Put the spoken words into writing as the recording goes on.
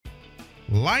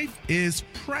Life is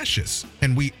precious,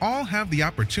 and we all have the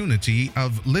opportunity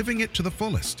of living it to the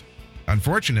fullest.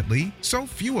 Unfortunately, so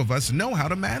few of us know how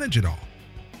to manage it all.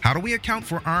 How do we account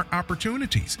for our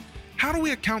opportunities? How do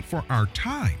we account for our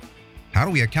time? How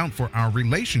do we account for our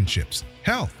relationships,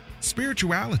 health,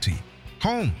 spirituality,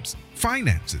 homes,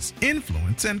 finances,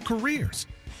 influence, and careers?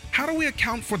 How do we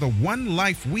account for the one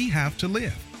life we have to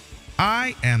live?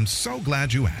 I am so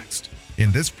glad you asked.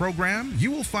 In this program,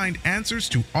 you will find answers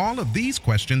to all of these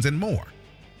questions and more.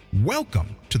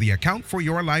 Welcome to the Account for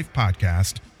Your Life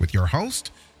podcast with your host,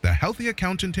 the healthy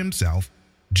accountant himself,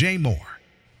 Jay Moore.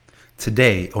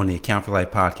 Today on the Account for Life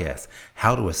podcast,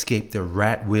 how to escape the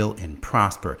rat wheel and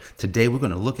prosper. Today we're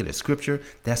going to look at a scripture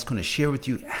that's going to share with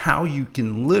you how you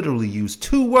can literally use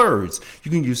two words.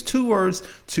 You can use two words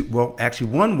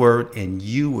one word, and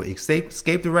you will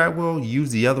escape the rat wheel. Use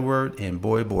the other word, and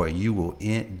boy, you will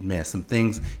some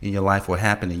things in your life will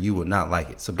happen and you will not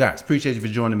like it. So guys, appreciate you for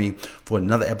joining me for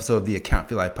another episode of the Account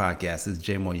for Your Life podcast. This is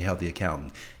Jay Moore, your healthy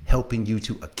accountant, helping you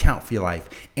to account for your life.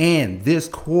 And this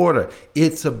quarter,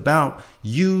 it's about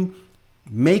you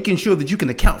making sure that you can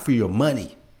account for your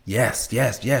money. Yes.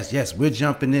 We're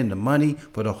jumping into money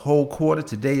for the whole quarter.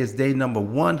 Today is day number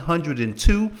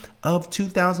 102 of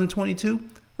 2022.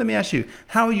 Let me ask you,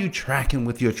 how are you tracking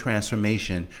with your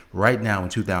transformation right now in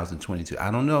 2022?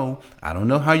 I don't know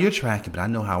how you're tracking, but I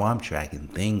know how I'm tracking.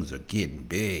 Things are getting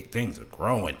big. Things are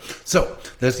growing. So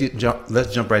let's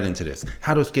jump right into this.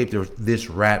 How to escape this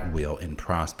rat wheel and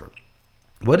prosper.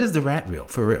 What is the rat wheel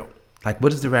for real? Like,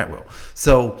 what is the rat wheel?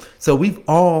 So we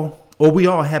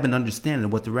all have an understanding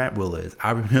of what the rat wheel is. I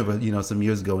remember, some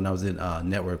years ago when I was in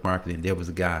network marketing, there was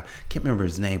a guy, can't remember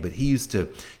his name, but he used to,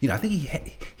 I think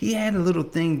he had a little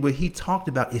thing where he talked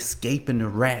about escaping the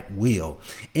rat wheel.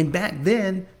 And back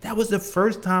then, that was the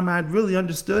first time I'd really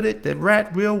understood it. The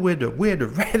rat wheel where the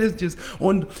rat is just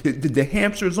on, the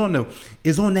hamster is on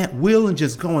that wheel and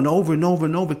just going over and over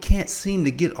and over, can't seem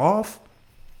to get off.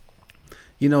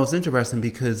 It's interesting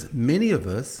because many of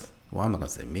us, well, I'm not going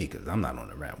to say me because I'm not on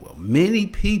the rat wheel. Many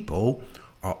people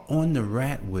are on the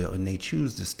rat wheel and they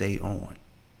choose to stay on.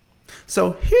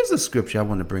 So here's a scripture I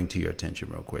want to bring to your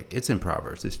attention real quick. It's in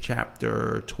Proverbs. It's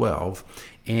chapter 12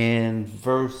 and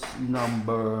verse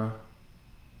number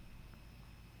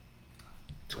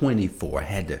 24. I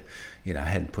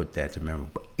hadn't put that to remember.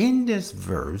 But in this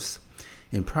verse,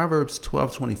 in Proverbs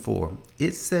 12:24,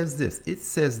 it says this. It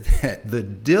says that the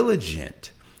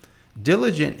diligent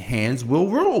hands will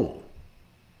rule.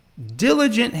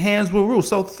 Diligent hands will rule.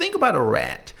 So think about a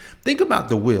rat. Think about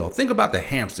the wheel. Think about the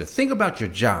hamster. Think about your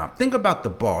job. Think about the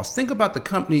boss. Think about the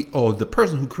company or the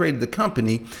person who created the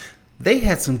company. They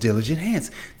had some diligent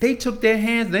hands. They took their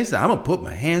hands and they said, I'm going to put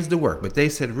my hands to work. But they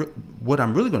said, what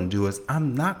I'm really going to do is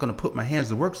I'm not going to put my hands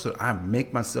to work so I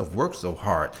make myself work so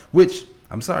hard, which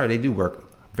I'm sorry, they do work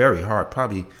very hard,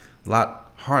 probably a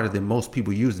lot harder than most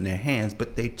people using their hands,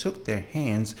 but they took their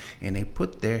hands and they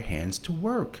put their hands to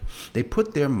work. They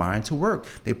put their mind to work.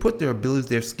 They put their abilities,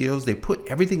 their skills, they put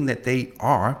everything that they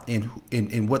are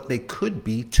and what they could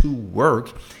be to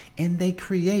work, and they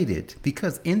created.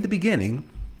 Because in the beginning,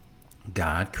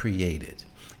 God created.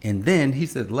 And then he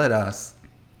said, let us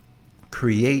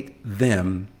create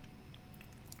them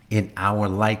in our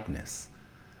likeness.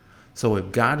 So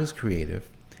if God is creative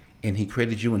and he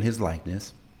created you in his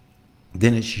likeness,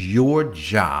 then it's your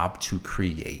job to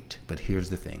create. But here's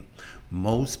the thing.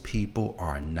 Most people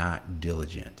are not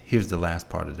diligent. Here's the last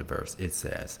part of the verse. It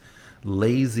says,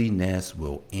 laziness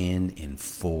will end in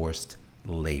forced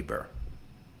labor.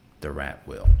 The rat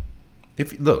will.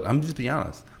 I'm just being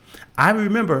honest. I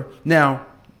remember, now,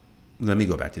 let me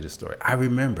go back to this story. I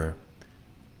remember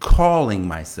calling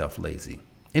myself lazy.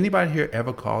 Anybody here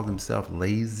ever called themselves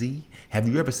lazy? Have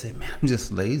you ever said, man, I'm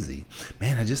just lazy.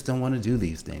 Man, I just don't want to do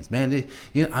these things. Man,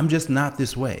 I'm just not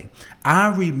this way. I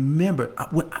remember,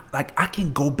 I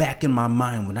can go back in my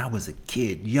mind when I was a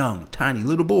kid, young, tiny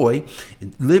little boy,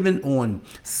 living on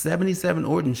 77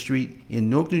 Orton Street in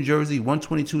Newark, New Jersey,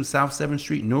 122 South 7th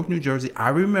Street, Newark, New Jersey. I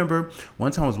remember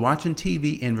one time I was watching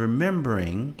TV and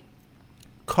remembering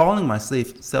calling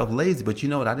myself lazy. But you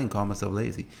know what? I didn't call myself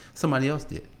lazy. Somebody else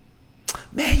did.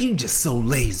 Man, you just so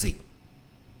lazy.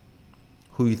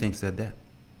 Who you think said that?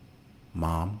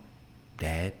 Mom,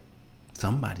 dad,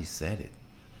 somebody said it.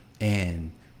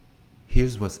 And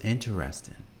here's what's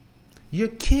interesting. You're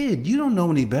a kid. You don't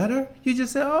know any better. You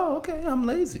just say, oh, okay, I'm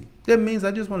lazy. That means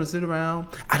I just want to sit around.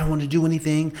 I don't want to do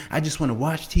anything. I just want to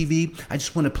watch TV. I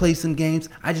just want to play some games.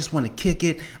 I just want to kick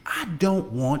it. I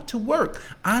don't want to work.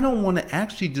 I don't want to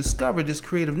actually discover this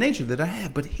creative nature that I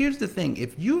have. But here's the thing.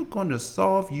 If you're going to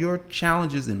solve your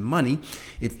challenges in money,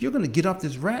 if you're going to get off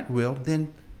this rat wheel,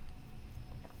 then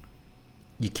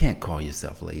You can't call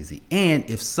yourself lazy. And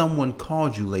if someone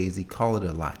called you lazy, call it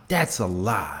a lie. That's a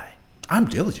lie. I'm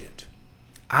diligent.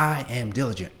 I am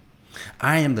diligent.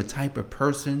 I am the type of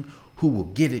person who will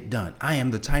get it done. I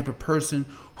am the type of person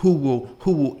who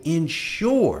will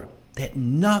ensure that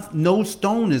no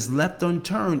stone is left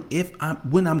unturned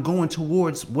when I'm going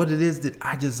towards what it is that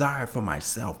I desire for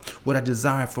myself, what I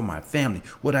desire for my family,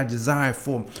 what I desire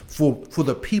for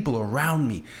the people around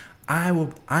me. I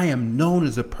am known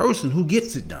as a person who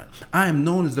gets it done. I am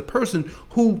known as the person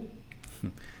who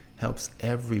helps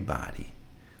everybody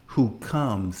who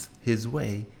comes his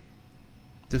way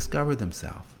discover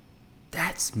themselves.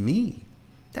 That's me.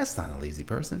 That's not a lazy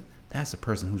person. That's a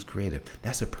person who's creative.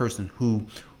 That's a person who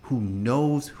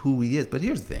knows who he is. But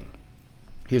here's the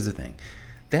thing.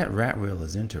 That rat reel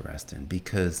is interesting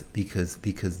because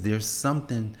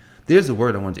there's a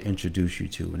word I want to introduce you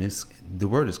to, and the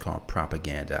word is called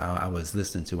propaganda. I was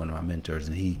listening to one of my mentors,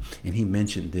 and he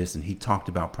mentioned this, and he talked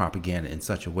about propaganda in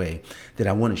such a way that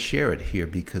I want to share it here,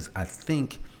 because I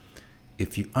think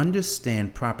if you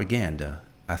understand propaganda,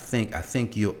 I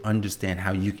think you'll understand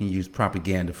how you can use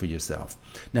propaganda for yourself.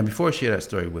 Now, before I share that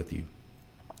story with you,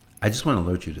 I just want to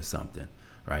alert you to something,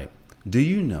 right? Do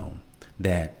you know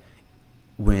that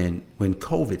when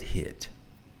COVID hit,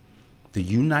 the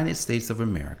United States of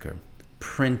America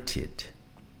printed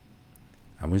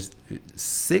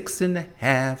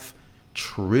 $6.5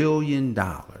 trillion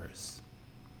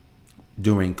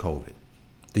during COVID?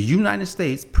 The United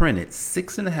States printed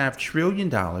 $6.5 trillion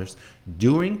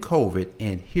during COVID,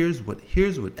 and here's what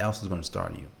else is going to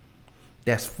start you.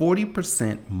 That's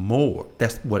 40% more.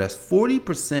 That's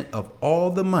 40% of all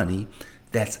the money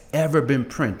that's ever been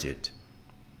printed,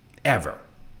 ever.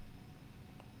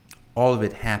 All of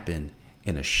it happened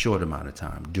in a short amount of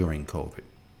time during COVID.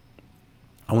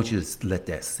 I want you to let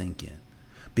that sink in.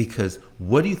 Because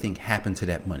what do you think happened to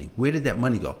that money? Where did that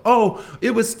money go? Oh,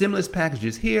 it was stimulus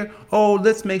packages here. Oh,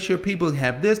 let's make sure people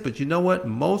have this. But you know what?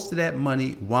 Most of that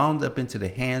money wound up into the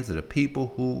hands of the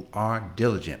people who are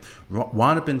diligent,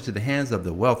 wound up into the hands of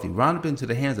the wealthy, wound up into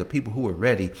the hands of people who are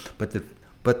ready. But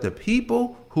the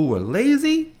people who are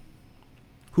lazy,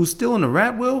 who's still in the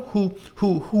rat wheel, who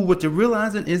what they're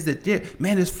realizing is that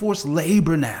there's forced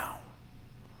labor now.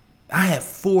 I have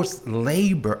forced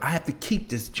labor. I have to keep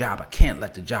this job. I can't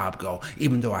let the job go,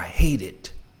 even though I hate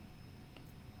it.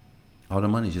 All the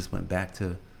money just went back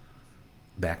to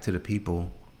the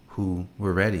people who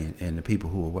were ready and the people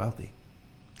who were wealthy.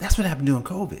 That's what happened during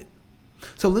COVID.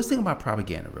 So let's think about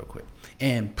propaganda real quick.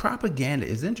 And propaganda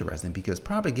is interesting because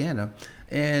propaganda,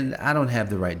 and I don't have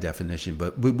the right definition,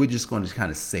 but we're just going to kind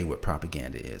of say what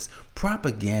propaganda is.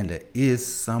 Propaganda is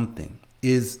something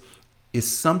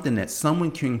that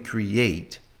someone can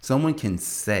create, someone can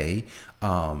say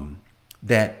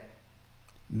that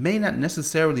may not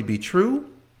necessarily be true,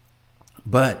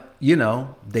 but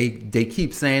they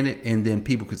keep saying it, and then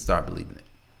people could start believing it.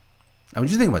 I mean,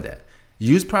 just think about that.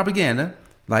 Use propaganda,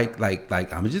 like I'm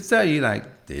gonna just tell you, like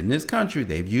in this country,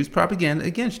 they've used propaganda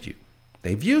against you.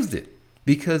 They've used it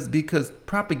because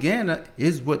propaganda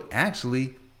is what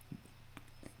actually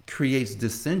creates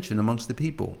dissension amongst the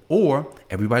people, or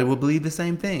everybody will believe the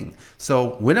same thing.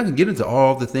 So we're not going to get into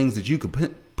all the things that you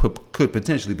could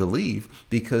potentially believe,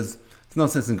 because there's no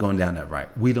sense in going down that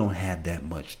route. We don't have that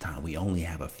much time. We only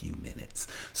have a few minutes.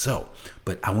 So,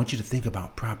 but I want you to think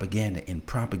about propaganda, in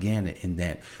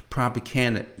that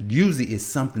propaganda usually is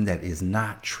something that is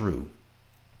not true,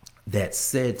 that's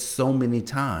said so many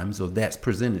times, or that's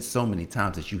presented so many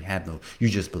times that you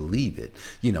just believe it.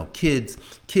 Kids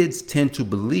tend to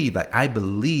believe, like I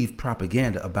believe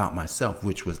propaganda about myself,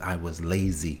 which was I was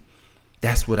lazy.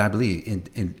 That's what I believe.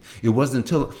 And it wasn't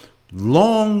until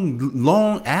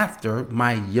long after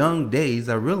my young days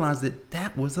I realized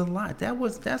that was a lie.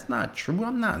 That's not true.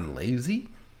 I'm not lazy.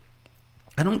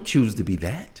 I don't choose to be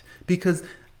that, because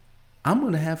I'm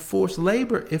going to have forced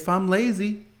labor if I'm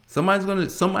lazy. Somebody's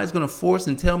gonna force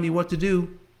and tell me what to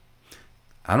do.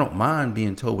 I don't mind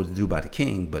being told what to do by the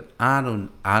king, but I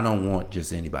don't want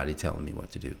just anybody telling me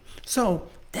what to do. So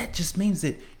that just means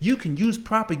that you can use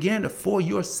propaganda for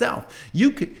yourself.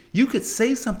 You could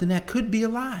say something that could be a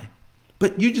lie,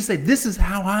 but you just say, this is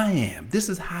how I am. This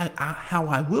is how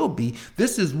I will be.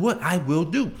 This is what I will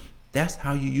do. That's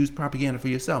how you use propaganda for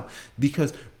yourself,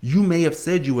 because you may have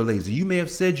said you were lazy. You may have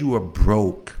said you were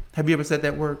broke. Have you ever said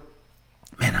that word?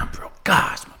 Man, I'm broke.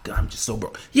 Gosh, my God, I'm just so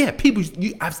broke. Yeah, people.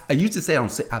 I used to say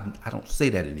I don't say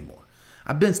that anymore.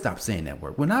 I've been stopped saying that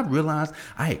word. When I realized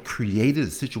I had created a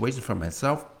situation for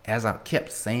myself as I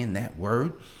kept saying that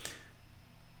word,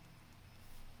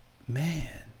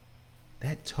 man,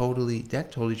 That totally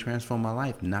transformed my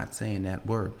life, not saying that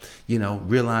word. You know,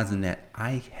 realizing that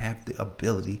I have the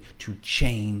ability to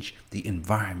change the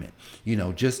environment. You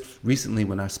know, just recently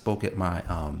when I spoke at my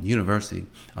university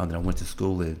that I went to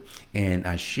school in, and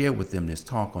I shared with them this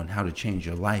talk on how to change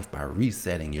your life by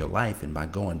resetting your life and by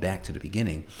going back to the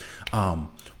beginning.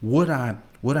 What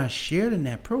I shared in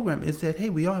that program is that,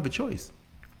 hey, we all have a choice.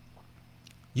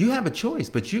 You have a choice,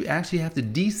 but you actually have to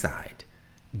decide.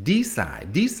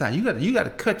 Decide. You got to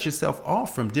cut yourself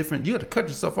off from different. You got to cut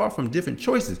yourself off from different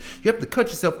choices. You have to cut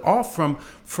yourself off from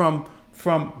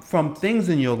things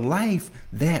in your life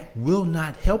that will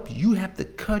not help you. You have to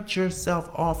cut yourself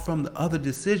off from the other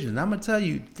decisions. I'm gonna tell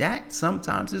you that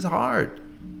sometimes is hard.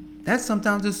 That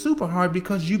sometimes is super hard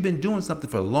because you've been doing something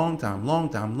for a long time.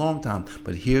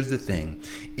 But here's the thing: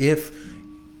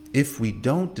 if we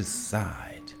don't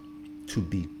decide to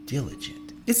be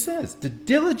diligent, it says the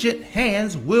diligent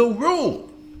hands will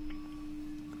rule,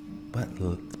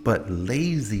 but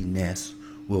laziness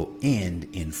will end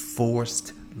in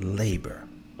forced labor.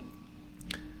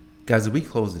 Guys, as we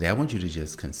close today, I want you to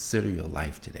just consider your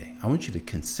life today. I want you to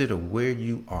consider where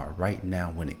you are right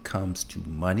now when it comes to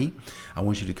money. I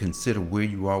want you to consider where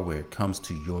you are where it comes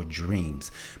to your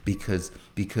dreams, because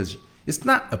it's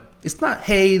not,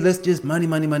 hey, let's just money.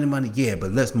 Yeah,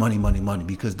 but let's money,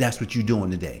 because that's what you're doing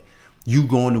today. You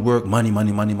going to work, money.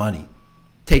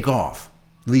 Take off.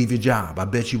 Leave your job. I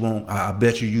bet you won't. I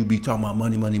bet you'll be talking about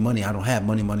money. I don't have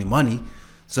money.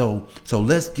 So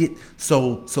let's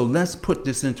put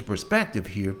this into perspective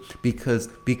here,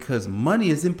 because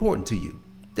money is important to you.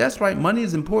 That's right, money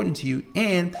is important to you.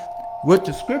 And what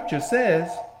the scripture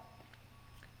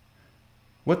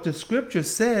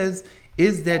says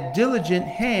is that diligent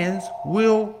hands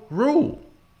will rule.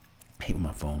 I hate when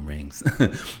my phone rings.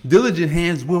 Diligent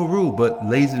hands will rule, but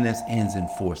laziness ends in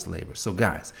forced labor. So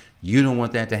guys, you don't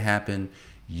want that to happen.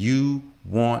 You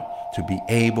want to be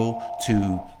able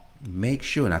to make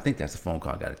sure, and I think that's a phone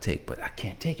call I got to take, but I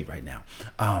can't take it right now.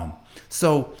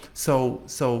 So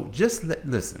just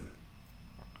listen.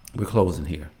 We're closing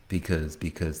here because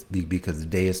the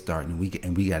day is starting,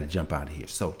 and we got to jump out of here.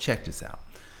 So check this out.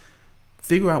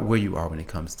 Figure out where you are when it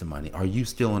comes to money. Are you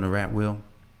still on the rat wheel?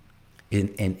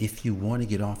 And if you want to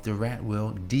get off the rat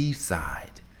wheel,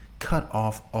 decide. Cut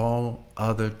off all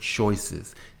other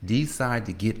choices. Decide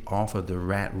to get off of the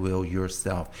rat wheel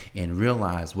yourself and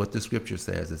realize what the scripture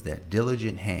says is that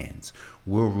diligent hands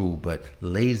will rule, but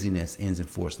laziness ends in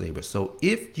forced labor. So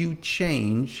if you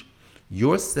change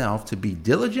yourself to be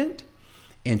diligent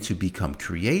and to become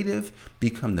creative,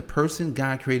 become the person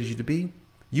God created you to be,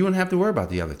 you won't have to worry about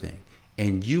the other thing.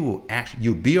 And you'll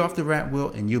be off the rat wheel,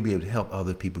 and you'll be able to help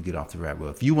other people get off the rat wheel.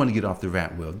 If you want to get off the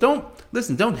rat wheel, don't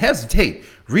hesitate.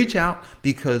 Reach out,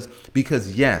 because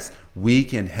yes, we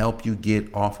can help you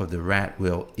get off of the rat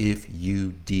wheel if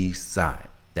you decide.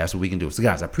 That's what we can do. So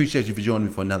guys, I appreciate you for joining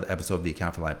me for another episode of the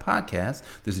Account for Life podcast.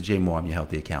 This is Jay Moore. I'm your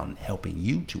healthy accountant, helping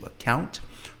you to account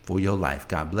for your life.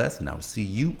 God bless, and I will see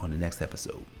you on the next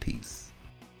episode. Peace.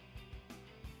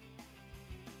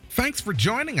 Thanks for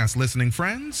joining us, listening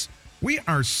friends. We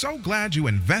are so glad you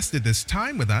invested this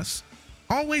time with us.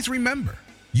 Always remember,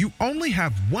 you only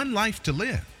have one life to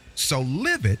live, so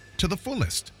live it to the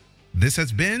fullest. This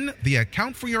has been the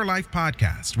Account for Your Life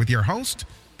podcast with your host,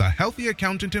 the healthy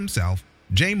accountant himself,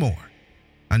 Jay Moore.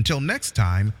 Until next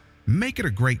time, make it a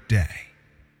great day.